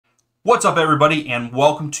What's up, everybody, and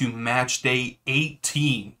welcome to Match Day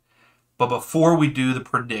 18. But before we do the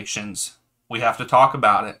predictions, we have to talk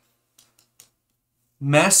about it.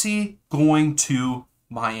 Messi going to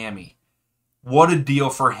Miami. What a deal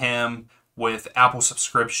for him with Apple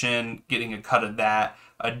subscription, getting a cut of that,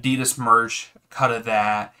 Adidas merch, cut of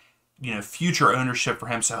that, future ownership for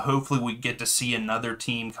him. So hopefully we get to see another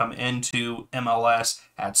team come into MLS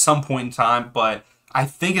at some point in time. But I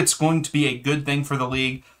think it's going to be a good thing for the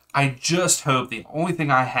league. I just hope, the only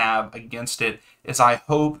thing I have against it is I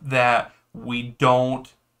hope that we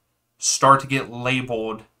don't start to get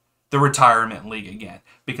labeled the retirement league again,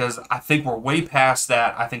 because I think we're way past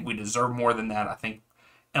that. I think we deserve more than that. I think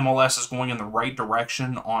MLS is going in the right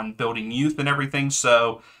direction on building youth and everything,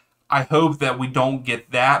 so I hope that we don't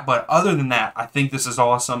get that. But other than that, I think this is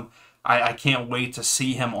awesome. I can't wait to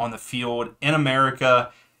see him on the field in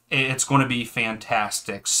America. It's going to be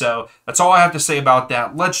fantastic. So that's all I have to say about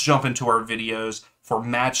that. Let's jump into our videos for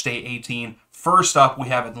Match Day 18. First up, we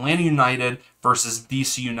have Atlanta United versus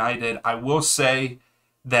DC United. I will say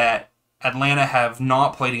that Atlanta have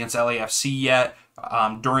not played against LAFC yet.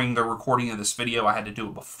 During the recording of this video, I had to do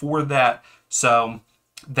it before that. So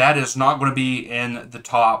that is not going to be in the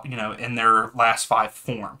top, in their last five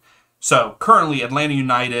form. So currently, Atlanta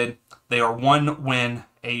United, they are 1 win,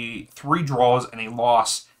 3 draws, and a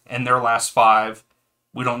loss in their last 5.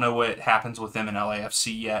 We don't know what happens with them in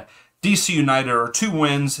LAFC yet. DC United are 2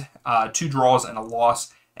 wins, 2 draws, and a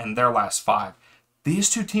loss in their last 5. These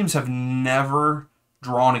two teams have never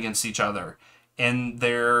drawn against each other in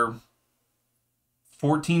their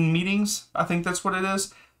 14 meetings. I think that's what it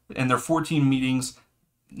is. In their 14 meetings,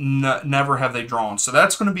 never have they drawn. So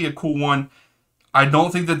that's going to be a cool one. I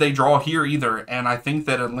don't think that they draw here either, and I think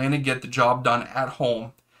that Atlanta get the job done at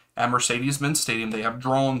home at Mercedes-Benz Stadium. They have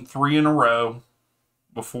drawn 3 in a row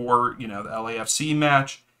before, the LAFC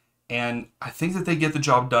match, and I think that they get the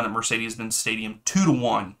job done at Mercedes-Benz Stadium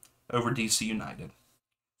 2-1 over DC United.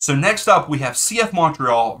 So next up, we have CF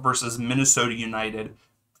Montreal versus Minnesota United.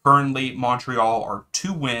 Currently, Montreal are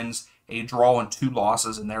 2 wins, a draw, and 2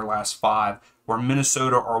 losses in their last 5, where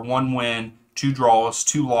Minnesota are 1 win, 2 draws,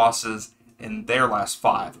 2 losses in their last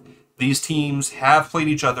 5. These teams have played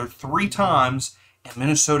each other 3 times, and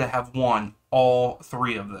Minnesota have won all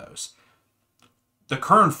 3 of those. The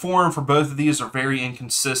current form for both of these are very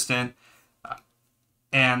inconsistent,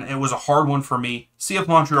 and it was a hard one for me. CF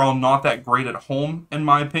Montreal not that great at home, in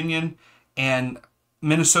my opinion, and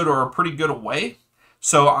Minnesota are pretty good away.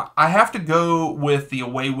 So I have to go with the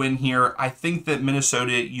away win here. I think that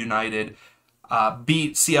Minnesota United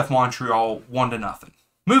beat CF Montreal 1-0.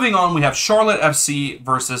 Moving on, we have Charlotte FC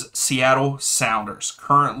versus Seattle Sounders.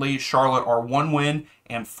 Currently, Charlotte are 1 win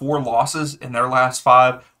and 4 losses in their last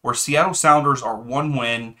 5, where Seattle Sounders are 1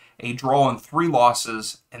 win, a draw, and 3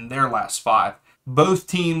 losses in their last 5. Both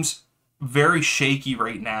teams very shaky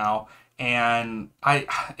right now, and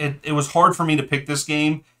it was hard for me to pick this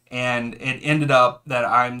game, and it ended up that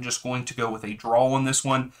I'm just going to go with a draw on this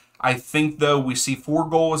one. I think, though, we see 4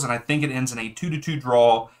 goals, and I think it ends in a 2-2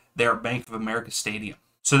 draw there at Bank of America Stadium.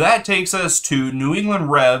 So that takes us to New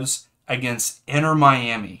England Revs against Inter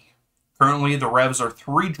Miami. Currently, the Revs are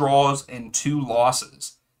 3 draws and 2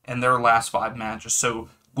 losses in their last 5 matches. So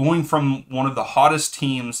going from one of the hottest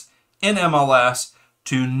teams in MLS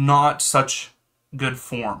to not such good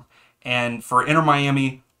form. And for Inter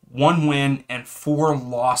Miami, 1 win and 4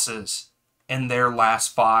 losses in their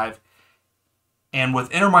last 5. And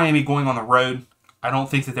with Inter Miami going on the road, I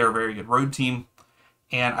don't think that they're a very good road team.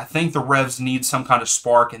 And I think the Revs need some kind of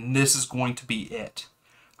spark, and this is going to be it.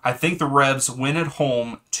 I think the Revs win at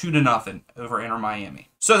home 2-0 over Inter Miami.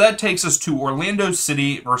 So that takes us to Orlando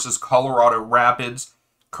City versus Colorado Rapids.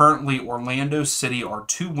 Currently, Orlando City are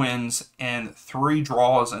 2 wins and 3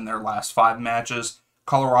 draws in their last 5 matches.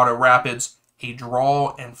 Colorado Rapids, a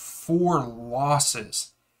draw and 4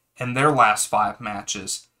 losses in their last 5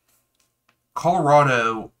 matches.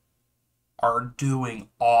 Colorado are doing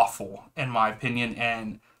awful, in my opinion,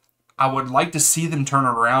 and I would like to see them turn it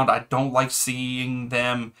around. I don't like seeing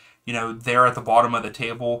them, there at the bottom of the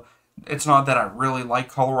table. It's not that I really like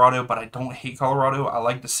Colorado, but I don't hate Colorado. I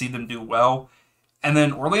like to see them do well. And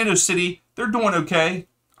then Orlando City, they're doing okay.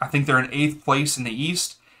 I think they're in 8th place in the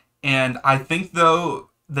East, and I think, though,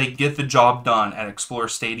 they get the job done at Explorer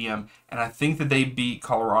Stadium, and I think that they beat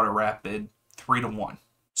Colorado Rapid 3-1.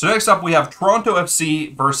 So next up, we have Toronto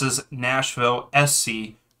FC versus Nashville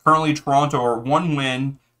SC. Currently, Toronto are 1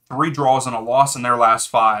 win, 3 draws, and a loss in their last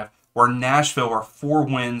 5, where Nashville are 4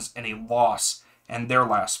 wins and a loss in their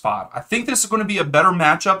last 5. I think this is going to be a better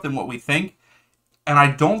matchup than what we think. And I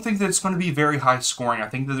don't think that it's going to be very high scoring. I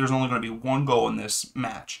think that there's only going to be one goal in this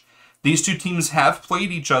match. These two teams have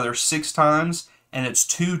played each other 6 times, and it's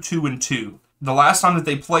 2-2-2. The last time that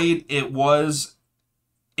they played, it was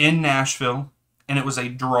in Nashville, and it was a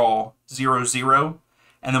draw, 0-0.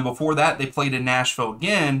 And then before that, they played in Nashville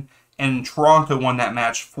again, and Toronto won that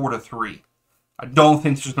match 4-3. I don't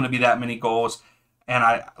think there's going to be that many goals.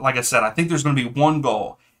 And like I said, I think there's going to be 1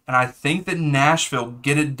 goal. And I think that Nashville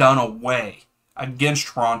get it done away against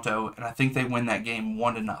Toronto, and I think they win that game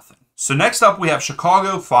 1-0. So next up, we have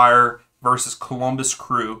Chicago Fire versus Columbus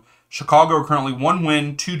Crew. Chicago are currently 1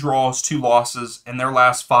 win, 2 draws, 2 losses in their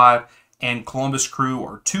last 5, and Columbus Crew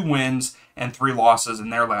are 2 wins and 3 losses in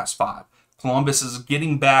their last 5. Columbus is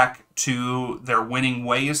getting back to their winning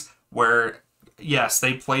ways where, yes,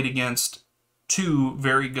 they played against 2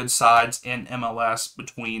 very good sides in MLS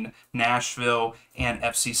between Nashville and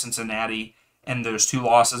FC Cincinnati, and those 2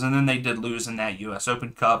 losses, and then they did lose in that U.S.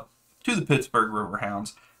 Open Cup to the Pittsburgh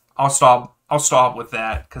Riverhounds. I'll stop with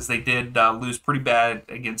that because they did lose pretty bad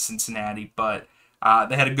against Cincinnati, but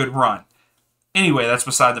they had a good run. Anyway, that's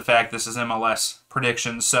beside the fact. This is MLS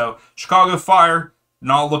predictions. So Chicago Fire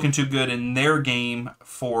not looking too good in their game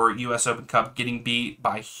for U.S. Open Cup, getting beat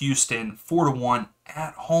by Houston 4-1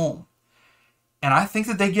 at home. And I think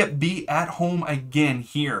that they get beat at home again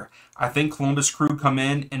here. I think Columbus Crew come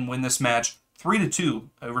in and win this match 3-2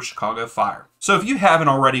 over Chicago Fire. So if you haven't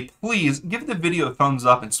already, please give the video a thumbs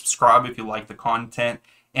up and subscribe if you like the content.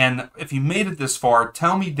 And if you made it this far,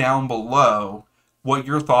 tell me down below what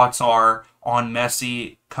your thoughts are on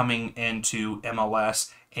Messi coming into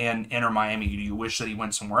MLS and Inter Miami. Do you wish that he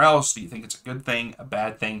went somewhere else? Do you think it's a good thing, a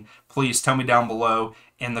bad thing? Please tell me down below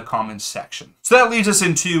in the comments section. So that leads us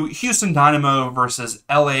into Houston Dynamo versus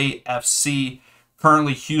LAFC.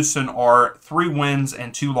 Currently, Houston are 3 wins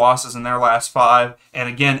and 2 losses in their last 5. And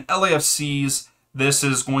again, LAFC's, this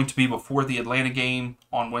is going to be before the Atlanta game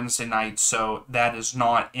on Wednesday night, so that is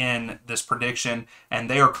not in this prediction.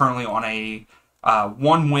 And they are currently on a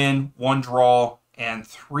 1 win, 1 draw, and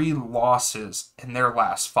 3 losses in their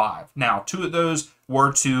last 5. Now, 2 of those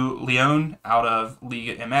were to Lyon out of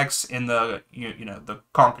Liga MX in the the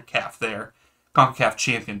CONCACAF there, CONCACAF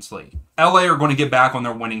Champions League. LA are going to get back on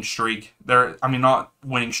their winning streak. Not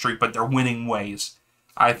winning streak, but their winning ways.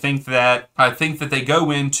 I think that they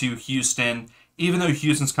go into Houston, even though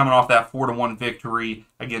Houston's coming off that 4-1 victory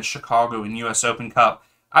against Chicago in U.S. Open Cup.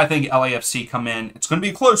 I think LAFC come in. It's going to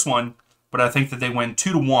be a close one, but I think that they win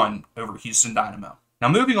 2-1 over Houston Dynamo. Now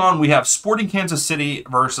moving on, we have Sporting Kansas City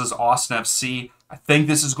versus Austin FC. I think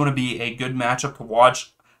this is going to be a good matchup to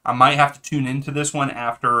watch. I might have to tune into this one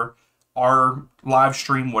after our live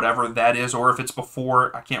stream, whatever that is, or if it's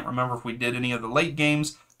before. I can't remember if we did any of the late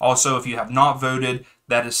games. Also, if you have not voted,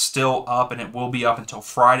 that is still up, and it will be up until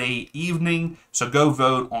Friday evening. So go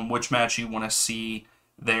vote on which match you want to see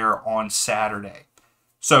there on Saturday.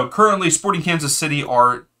 So currently, Sporting Kansas City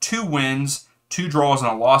are 2 wins, 2 draws,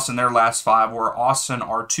 and a loss in their last 5, where Austin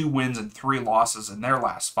are 2 wins and 3 losses in their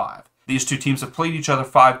last 5. These 2 teams have played each other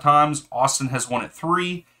 5 times. Austin has won it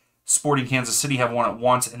 3. Sporting Kansas City have won it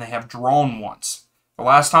once, and they have drawn once. The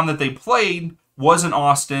last time that they played was in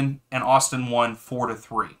Austin, and Austin won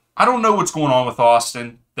 4-3. I don't know what's going on with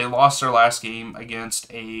Austin. They lost their last game against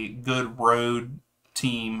a good road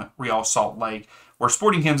team, Real Salt Lake, where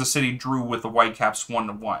Sporting Kansas City drew with the Whitecaps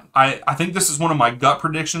 1-1. I think this is one of my gut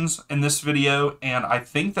predictions in this video, and I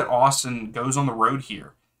think that Austin goes on the road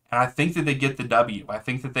here, and I think that they get the W. I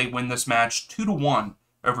think that they win this match 2-1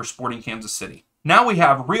 over Sporting Kansas City. Now we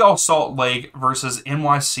have Real Salt Lake versus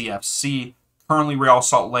NYCFC. Currently, Real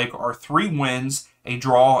Salt Lake are 3 wins, a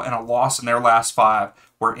draw, and a loss in their last 5,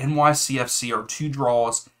 where NYCFC are 2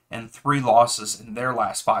 draws and 3 losses in their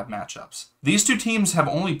last 5 matchups. These 2 teams have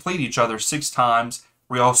only played each other 6 times,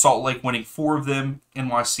 Real Salt Lake winning 4 of them,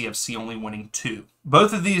 NYCFC only winning 2.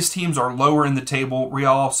 Both of these teams are lower in the table.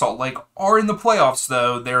 Real Salt Lake are in the playoffs,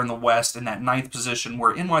 though. They're in the West in that 9th position,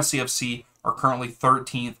 where NYCFC are currently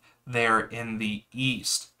 13th there in the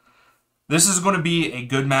East. This is going to be a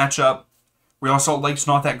good matchup. Real Salt Lake's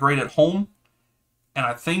not that great at home, and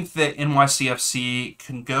I think that NYCFC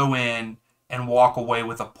can go in and walk away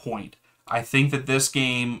with a point. I think that this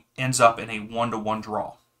game ends up in a 1-1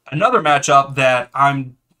 draw. Another matchup that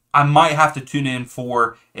I might have to tune in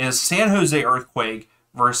for is San Jose Earthquake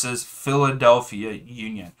versus Philadelphia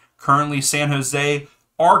Union. Currently, San Jose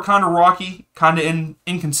are kind of rocky, kind of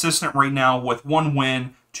inconsistent right now with 1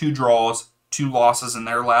 win, 2 draws, 2 losses in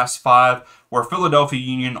their last 5, where Philadelphia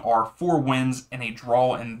Union are 4 wins and a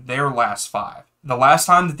draw in their last 5. The last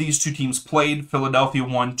time that these 2 teams played, Philadelphia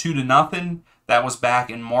won 2-0. That was back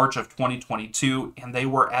in March of 2022, and they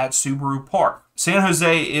were at Subaru Park. San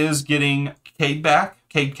Jose is getting Cade back.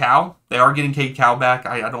 Cade Cowell. They are getting Cade Cowell back.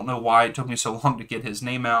 I don't know why it took me so long to get his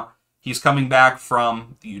name out. He's coming back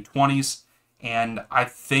from the U20s, and I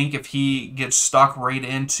think if he gets stuck right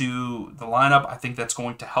into the lineup, I think that's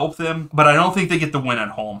going to help them. But I don't think they get the win at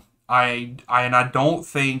home. I don't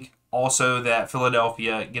think also that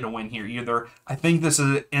Philadelphia get a win here either. I think this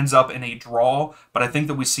ends up in a draw, but I think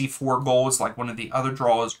that we see 4 goals like one of the other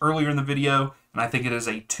draws earlier in the video, and I think it is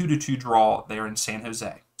a 2-2 draw there in San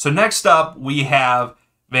Jose. So next up, we have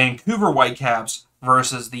Vancouver Whitecaps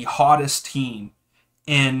versus the hottest team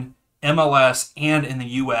in MLS and in the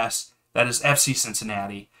U.S., that is FC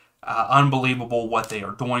Cincinnati. Unbelievable what they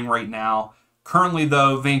are doing right now. Currently,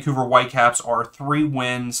 though, Vancouver Whitecaps are 3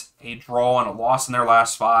 wins, a draw, and a loss in their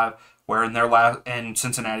last 5, where in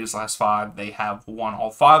Cincinnati's last 5, they have won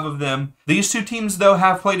all 5 of them. These two teams, though,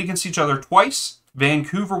 have played against each other twice.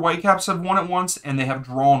 Vancouver Whitecaps have won it once, and they have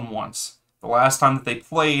drawn once. The last time that they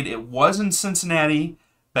played, it was in Cincinnati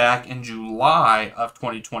back in July of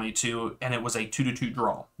 2022, and it was a 2-2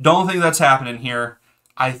 draw. Don't think that's happening here.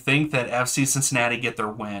 I think that FC Cincinnati get their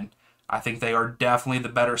win. I think they are definitely the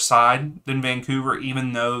better side than Vancouver,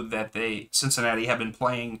 even though that Cincinnati have been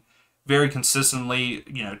playing very consistently,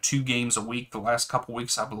 2 games a week the last couple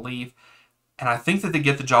weeks, I believe. And I think that they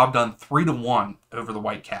get the job done 3-1 over the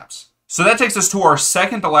Whitecaps. So that takes us to our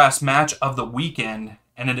second to last match of the weekend,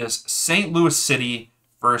 and it is St. Louis City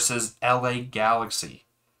versus LA Galaxy.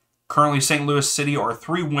 Currently, St. Louis City are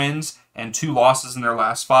 3 wins and 2 losses in their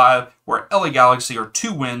last 5, where LA Galaxy are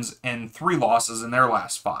 2 wins and 3 losses in their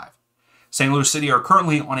last 5. St. Louis City are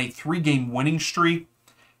currently on a 3-game winning streak,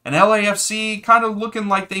 and LAFC kind of looking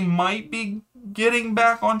like they might be getting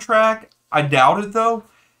back on track. I doubt it, though,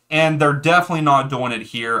 and they're definitely not doing it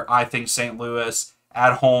here. I think St. Louis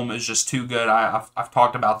at home is just too good. I've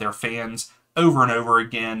talked about their fans over and over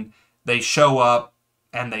again. They show up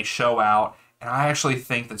and they show out, and I actually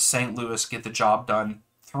think that St. Louis get the job done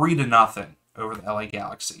 3-0 over the LA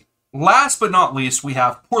Galaxy. Last but not least, we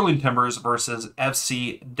have Portland Timbers versus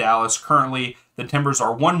FC Dallas. Currently, the Timbers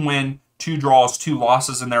are 1 win, 2 draws, 2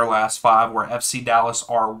 losses in their last 5, where FC Dallas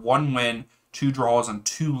are 1 win, 2 draws, and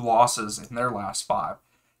 2 losses in their last 5.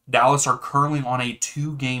 Dallas are currently on a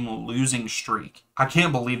 2-game losing streak. I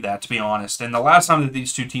can't believe that, to be honest. And the last time that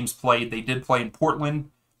these two teams played, they did play in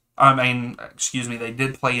they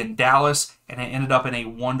did play in Dallas, and it ended up in a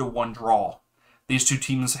 1-1 draw. These two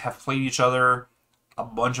teams have played each other a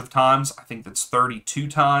bunch of times. I think that's 32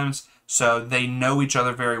 times. So they know each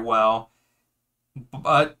other very well.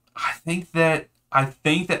 But I think that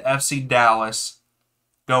FC Dallas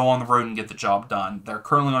go on the road and get the job done. They're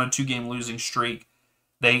currently on a 2-game losing streak.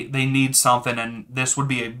 They need something, and this would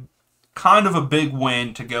be a kind of a big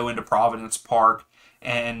win to go into Providence Park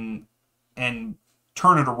and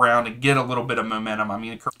turn it around and get a little bit of momentum. I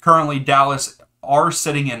mean, currently Dallas are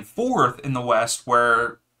sitting in 4th in the West,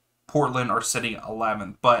 where Portland are sitting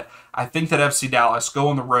 11th. But I think that FC Dallas go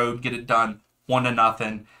on the road, get it done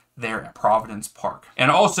 1-0 there at Providence Park.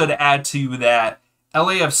 And also to add to that,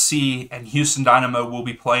 LAFC and Houston Dynamo will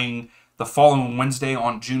be playing the following Wednesday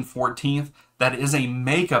on June 14th. That is a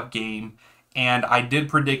makeup game, and I did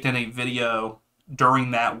predict in a video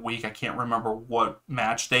during that week, I can't remember what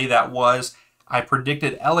match day that was, I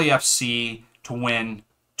predicted LAFC to win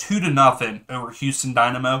 2-0 over Houston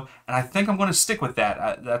Dynamo, and I think I'm going to stick with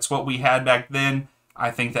that. That's what we had back then.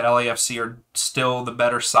 I think that LAFC are still the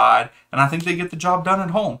better side, and I think they get the job done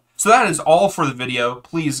at home. So that is all for the video.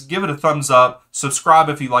 Please give it a thumbs up, subscribe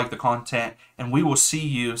if you like the content, and we will see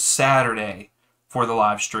you Saturday for the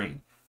live stream.